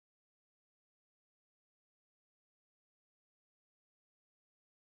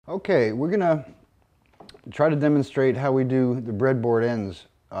Okay, we're gonna try to demonstrate how we do the breadboard ends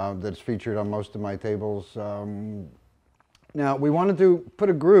that's featured on most of my tables. Now we wanted to put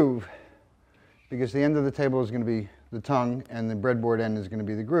a groove because the end of the table is going to be the tongue and the breadboard end is going to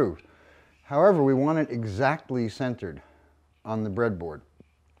be the groove. However, we want it exactly centered on the breadboard.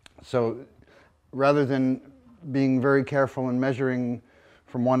 So rather than being very careful and measuring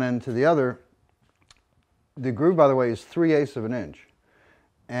from one end to the other, the groove, by the way, is 3/8 of an inch.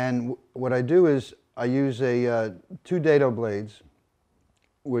 And what I do is I use two dado blades,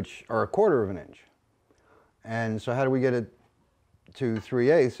 which are 1/4 of an inch. And so how do we get it to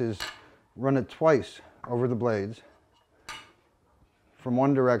 3/8 is run it twice over the blades from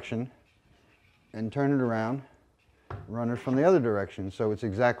one direction and turn it around, run it from the other direction so it's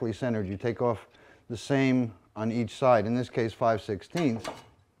exactly centered. You take off the same on each side, in this case 5/16.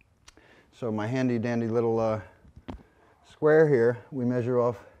 So my handy dandy little square here, we measure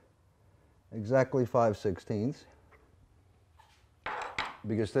off exactly 5/16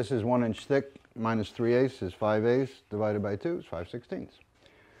 because this is 1 inch thick minus 3/8 is 5/8 divided by 2 is 5/16.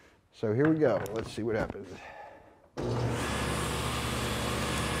 So here we go. Let's see what happens.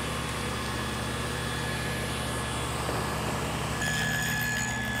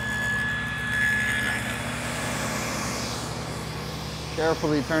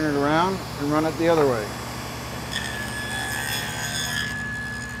 Carefully turn it around and run it the other way.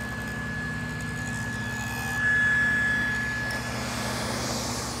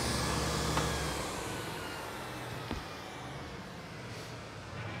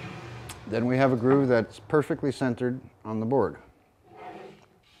 Then we have a groove that's perfectly centered on the board.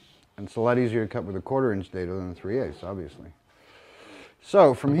 And it's a lot easier to cut with a 1/4 inch dado than a 3/8, obviously.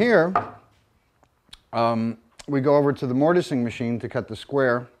 So from here, we go over to the mortising machine to cut the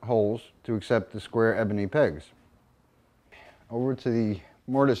square holes to accept the square ebony pegs. Over to the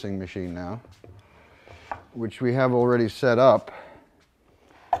mortising machine now, which we have already set up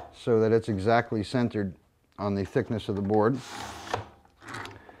so that it's exactly centered on the thickness of the board.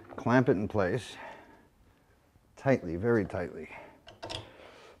 Clamp it in place tightly, very tightly.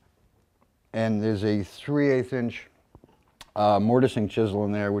 And there's a 3/8 inch mortising chisel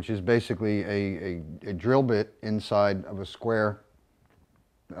in there, which is basically a drill bit inside of a square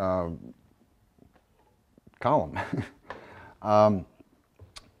column.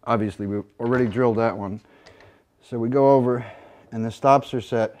 Obviously, we've already drilled that one. So we go over, and the stops are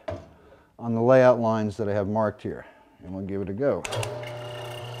set on the layout lines that I have marked here. And we'll give it a go.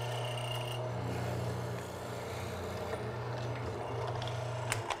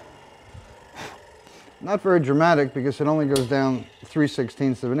 Not very dramatic because it only goes down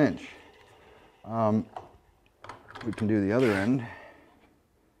 3/16 of an inch. We can do the other end.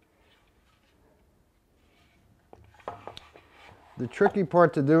 The tricky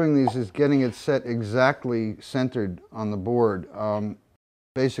part to doing these is getting it set exactly centered on the board.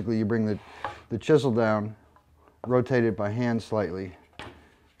 Basically, you bring the chisel down, rotate it by hand slightly,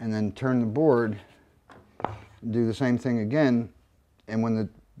 and then turn the board, do the same thing again, and when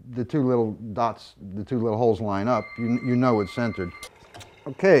the two little dots, the two little holes line up, you know it's centered.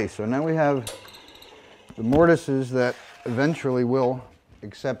 Okay, so now we have the mortises that eventually will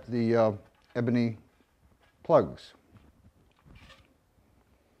accept the ebony plugs.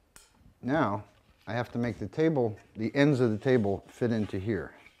 Now I have to make the table, the ends of the table fit into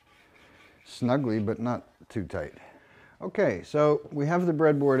here. Snugly, but not too tight. Okay, so we have the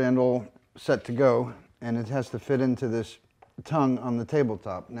breadboard end all set to go, and it has to fit into this tongue on the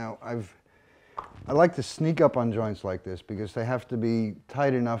tabletop. Now I like to sneak up on joints like this because they have to be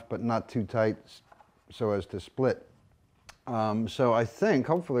tight enough but not too tight so as to split. So I think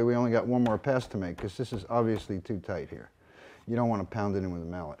hopefully we only got one more pass to make because this is obviously too tight here. You don't want to pound it in with a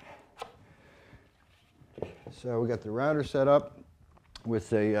mallet. So we got the router set up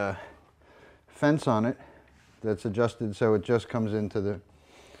with a fence on it that's adjusted so it just comes into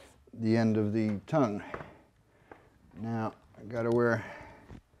the end of the tongue. Now I got to wear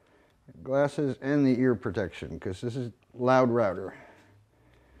glasses and the ear protection because this is loud router.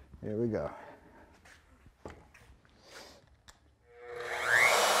 Here we go.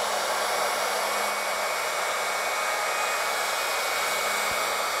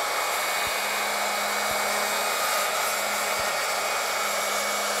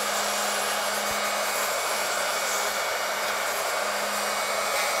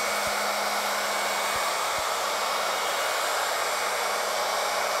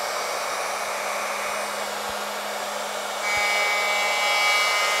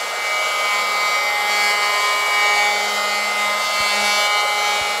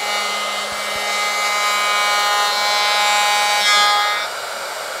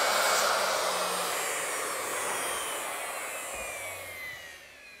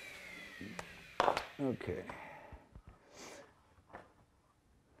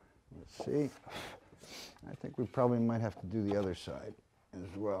 See, I think we probably might have to do the other side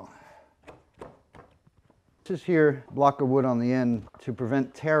as well. This is here, block of wood on the end to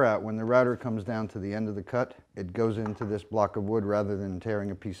prevent tear out when the router comes down to the end of the cut. It goes into this block of wood rather than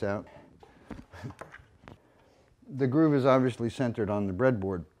tearing a piece out. The groove is obviously centered on the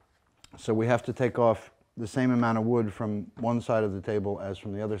breadboard, so we have to take off the same amount of wood from one side of the table as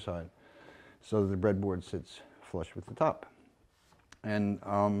from the other side, so that the breadboard sits flush with the top. And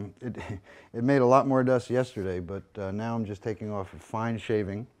it made a lot more dust yesterday, but now I'm just taking off a fine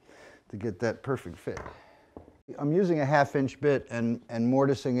shaving to get that perfect fit. I'm using a 1/2 inch bit and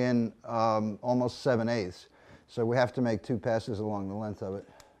mortising in almost 7/8, so we have to make 2 passes along the length of it.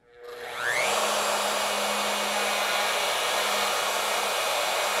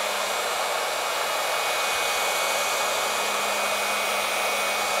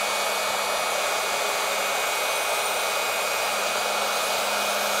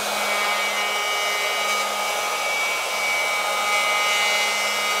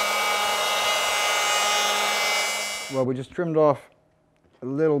 Well, we just trimmed off a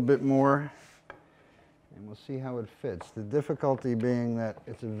little bit more, and we'll see how it fits. The difficulty being that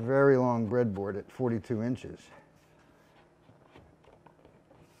it's a very long breadboard at 42 inches,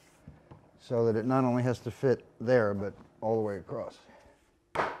 so that it not only has to fit there, but all the way across.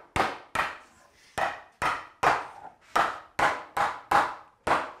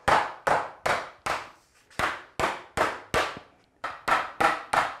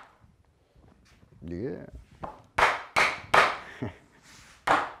 Yeah.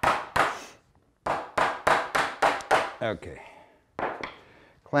 Okay,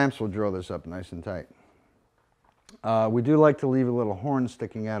 clamps will draw this up nice and tight. We do like to leave a little horn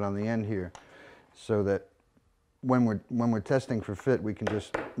sticking out on the end here, so that when we're testing for fit, we can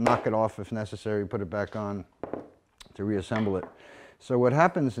just knock it off if necessary, put it back on to reassemble it. So what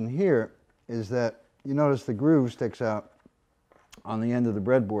happens in here is that you notice the groove sticks out on the end of the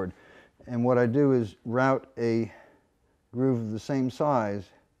breadboard, and what I do is route a groove of the same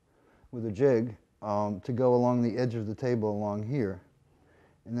size with a jig to go along the edge of the table along here.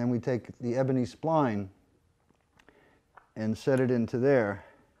 And then we take the ebony spline and set it into there,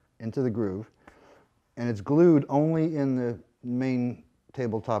 into the groove. And it's glued only in the main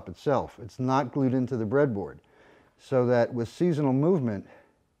tabletop itself. It's not glued into the breadboard. So that with seasonal movement,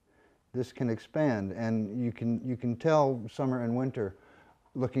 this can expand. And you can tell summer and winter,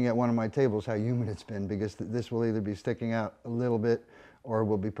 looking at one of my tables, how humid it's been, because this will either be sticking out a little bit or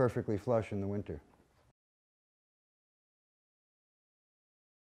will be perfectly flush in the winter.